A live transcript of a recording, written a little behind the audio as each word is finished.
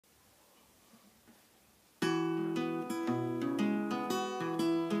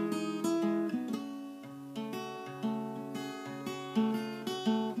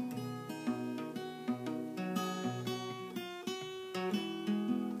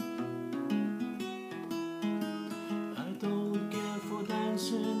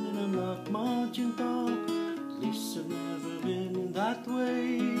touch and talk. At least I've never been in that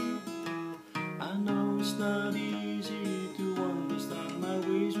way. I know it's not easy to understand my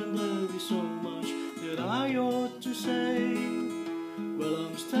ways when there is so much that I ought to say. Well,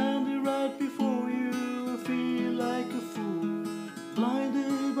 I'm standing right before you, I feel like a fool,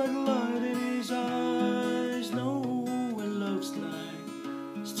 blinded by the light in his eyes. No one loves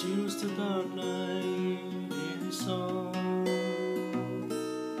like steals the dark night in his song.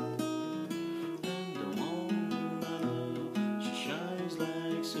 And the one I love, she shines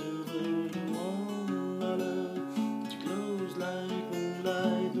like silver. The one I love, she glows like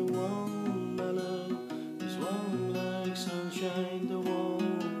moonlight. The one I love is warm like sunshine. The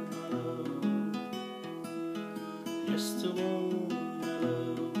one I love, yes, the one I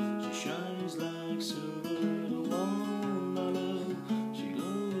love, she shines like silver. The one I love, she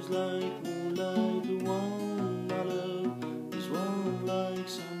glows like moonlight. The one I love is warm like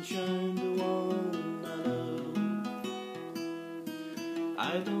sunshine. The one I love.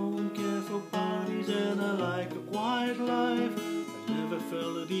 I don't care for parties and I like a quiet life. I've never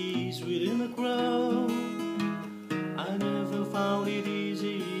felt at ease within a crowd. I never found it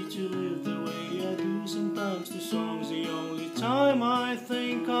easy to live the way I do. Sometimes the song's the only time I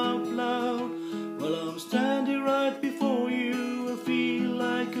think out loud. Well, I'm standing right before you, I feel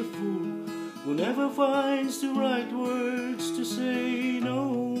like a fool who never finds the right words to say.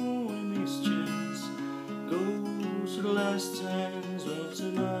 No, in this chance goes to the last chance of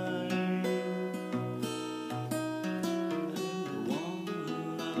tonight. And the one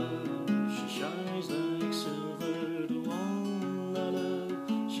I love, she shines like silver. The one I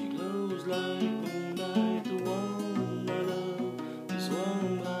love, she glows like moonlight. The one I love is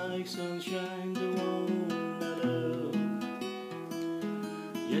warm like sunshine. The one I love,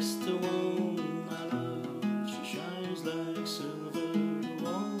 yes, the one I love, she shines like silver. The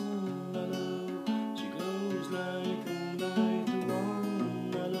one I love, she glows like moonlight. The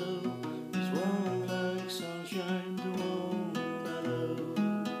one I love is warm like sunshine. The one I love.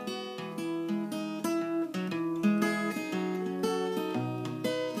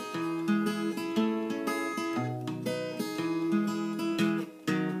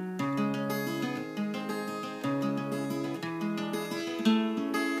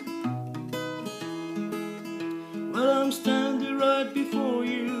 Well, I'm standing right before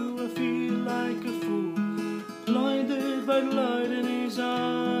you, I feel like a fool, blinded by the light in his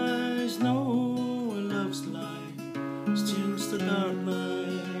eyes. No one loves light, steals the dark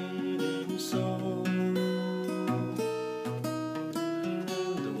night in his song.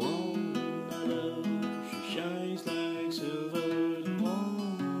 And the one I love, she shines like silver. The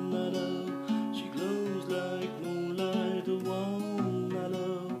one I love, she glows like moonlight. The one I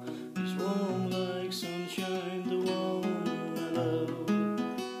love is warm like sunshine. The one I love,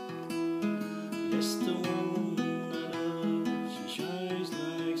 yes, the one I love, she shines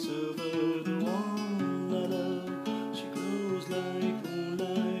like silver. The one I love, she glows like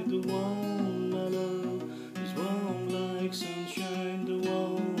moonlight. The one